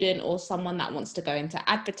student or someone that wants to go into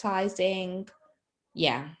advertising?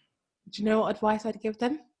 Yeah. Do you know what advice I'd give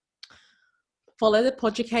them? Follow the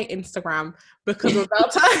Poducate Instagram, because we're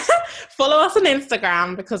about to follow us on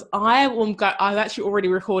Instagram, because I've actually already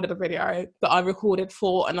recorded a video that I recorded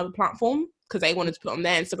for another platform because they wanted to put on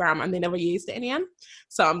their Instagram and they never used it in the end.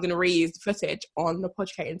 So I'm going to reuse the footage on the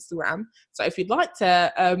Poducate Instagram. So if you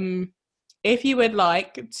would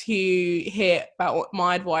like to hear about what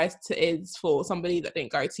my advice is for somebody that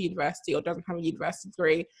didn't go to university or doesn't have a university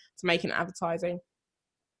degree to make an advertising,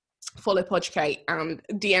 follow Poducate and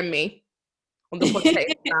DM me on the Poducate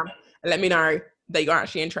Instagram and let me know that you're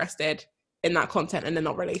actually interested in that content and then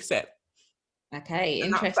not release it. Okay,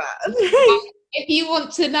 interesting. If you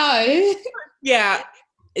want to know. Yeah.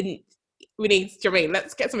 And we need,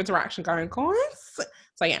 let's get some interaction going, guys.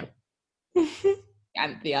 So yeah.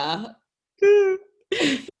 Anthea. You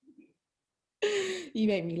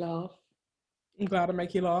make me laugh. I'm glad I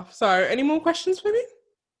make you laugh. So any more questions for me?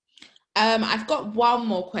 I've got one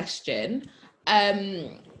more question.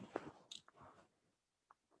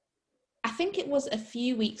 I think it was a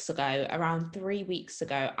few weeks ago, around 3 weeks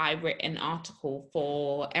ago, I wrote an article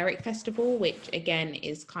for Eric Festival, which again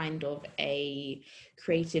is kind of a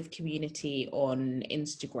creative community on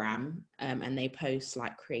Instagram, and they post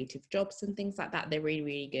like creative jobs and things like that. They're really,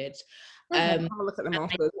 really good. Okay, have a look at them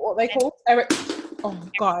afterwards. What are they called? Eric. Oh,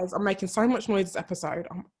 guys, I'm making so much noise this episode.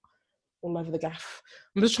 I'm all over the gaff.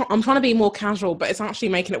 I'm trying to be more casual, but it's actually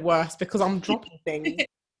making it worse because I'm dropping things.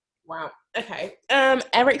 Wow. Okay.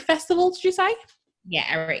 Eric Festival, did you say? Yeah,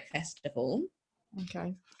 Eric Festival.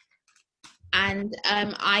 Okay. And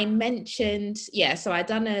I mentioned, so I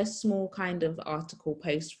done a small kind of article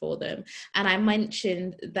post for them. And I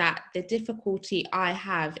mentioned that the difficulty I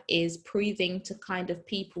have is proving to kind of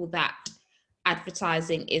people that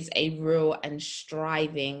advertising is a real and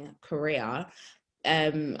striving career.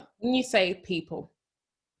 When you say people,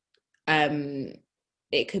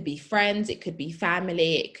 it could be friends, it could be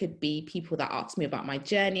family, it could be people that ask me about my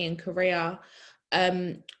journey and career.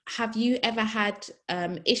 Have you ever had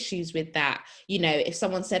issues with that? You know, if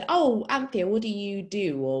someone said, "Oh, Anthea, what do you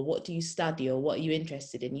do, or what do you study, or what are you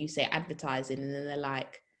interested in?" You say advertising, and then they're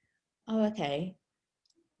like, "Oh, okay,"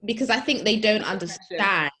 because I think they don't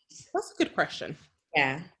understand. That's a good question.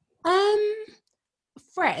 Yeah.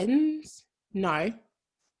 Friends, no.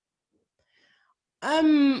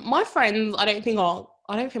 My friends, I don't think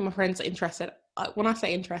my friends are interested. When I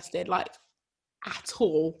say interested, like at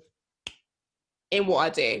all in what I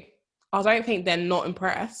do. I don't think they're not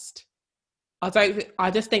impressed. I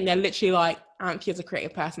just think they're literally like, Anthea's a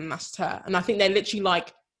creative person, and that's just her. And I think they're literally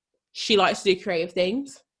like, she likes to do creative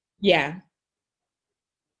things. Yeah.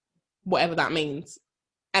 Whatever that means.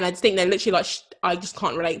 And I just think they're literally like, I just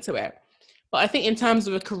can't relate to it. But I think in terms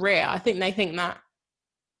of a career, I think they think that,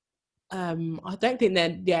 I don't think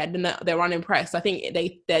they're unimpressed. I think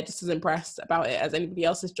they're just as impressed about it as anybody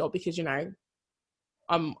else's job because, you know,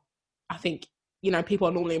 I think, you know, people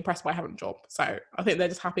are normally impressed by having a job. So I think they're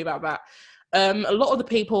just happy about that. A lot of the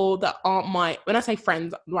people that aren't when I say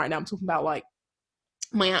friends right now, I'm talking about like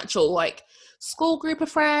my actual like school group of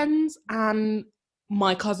friends and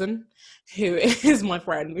my cousin, who is my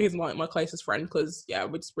friend, who's my closest friend, because yeah,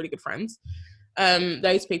 we're just really good friends.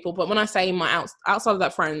 Those people. But when I say my outside of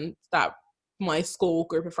that friend, that my school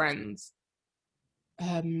group of friends,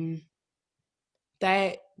 my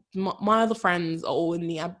other friends are all in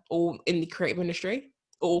the creative industry,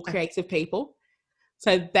 all creative people.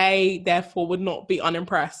 So they therefore would not be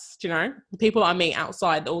unimpressed, you know. The people I meet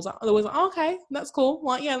outside, they're always like, oh, okay, that's cool.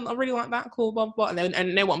 Like, yeah, I really like that. Cool, blah, blah, blah.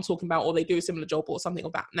 And know what I'm talking about, or they do a similar job or something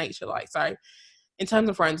of that nature. Like, so in terms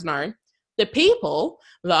of friends, no. The people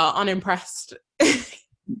that are unimpressed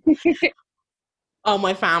are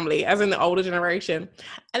my family, as in the older generation.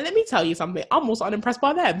 And let me tell you something, I'm also unimpressed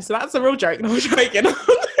by them. So that's a real joke. No, I'm joking.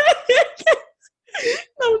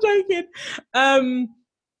 I'm joking.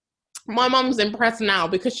 My mum's impressed now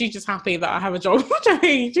because she's just happy that I have a job.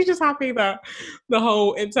 She's just happy that the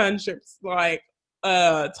whole internship's like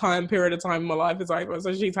period of time in my life is over.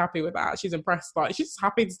 So she's happy with that. She's impressed. Like, she's just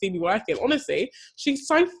happy to see me working. Honestly, she's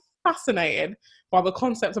so fascinated by the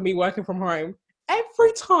concept of me working from home.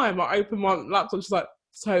 Every time I open my laptop, she's like,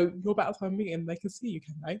 "So you're about to have a meeting, they can see you,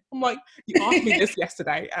 can they?" I'm like, "You asked me this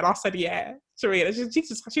yesterday," and I said, "Yeah."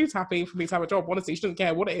 She's happy for me to have a job. Honestly, she doesn't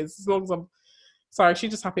care what it is as long as I'm. So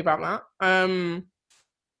she's just happy about that.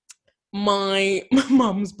 My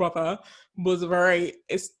mum's brother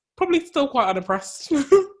is probably still quite unimpressed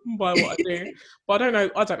by what I do. But I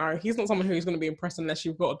don't know. He's not someone who's going to be impressed unless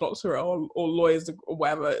you've got a doctorate or lawyers or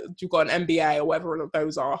whatever. You've got an MBA or whatever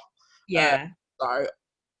those are. Yeah. So,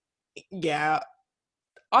 yeah.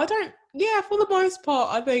 For the most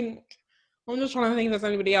part, I think, I'm just trying to think if there's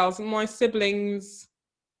anybody else. My siblings...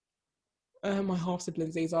 my half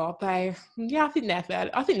siblings, these are they? Yeah, I think they're fair.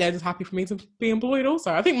 I think they're just happy for me to be employed.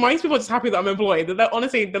 Also, I think most people are just happy that I'm employed. They're not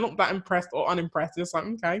that impressed or unimpressed. They're just like,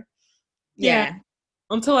 okay, yeah.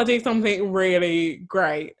 Until I do something really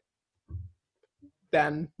great,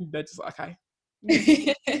 then they're just like, okay.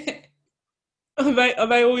 Are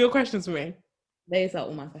they all your questions for me? Those are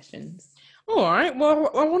all my questions. All right. Well,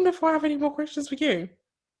 I wonder if I have any more questions for you.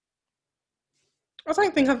 I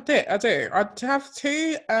don't think I do. I have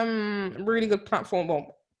two really good platforms.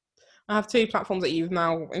 Well, I have two platforms that you've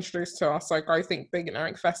now introduced to us. So I think Big and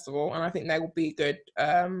Eric Festival, and I think they will be good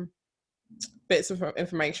bits of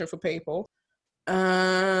information for people.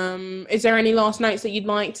 Is there any last notes that you'd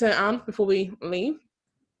like to add before we leave?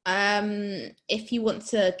 If you want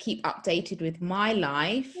to keep updated with my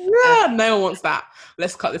life, no one wants that.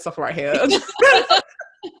 Let's cut this off right here.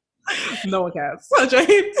 No one cares.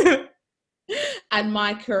 and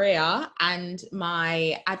my career and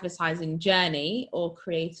my advertising journey, or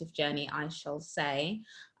creative journey, I shall say,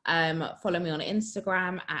 follow me on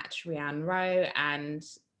Instagram at Rianne Rowe, and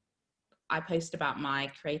I post about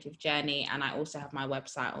my creative journey, and I also have my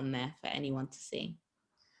website on there for anyone to see.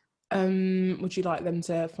 Would you like them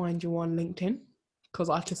to find you on LinkedIn? Because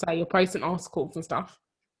I have to say you're posting articles and stuff.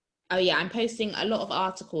 Oh yeah, I'm posting a lot of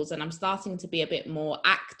articles, and I'm starting to be a bit more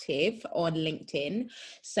active on LinkedIn.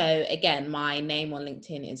 So again, my name on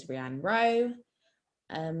LinkedIn is Rianne Rowe.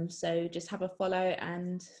 So just have a follow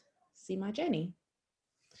and see my journey.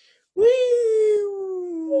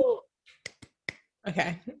 Woo!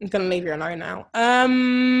 Okay, I'm gonna leave you alone now.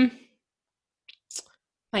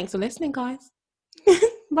 Thanks for listening, guys.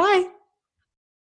 Bye.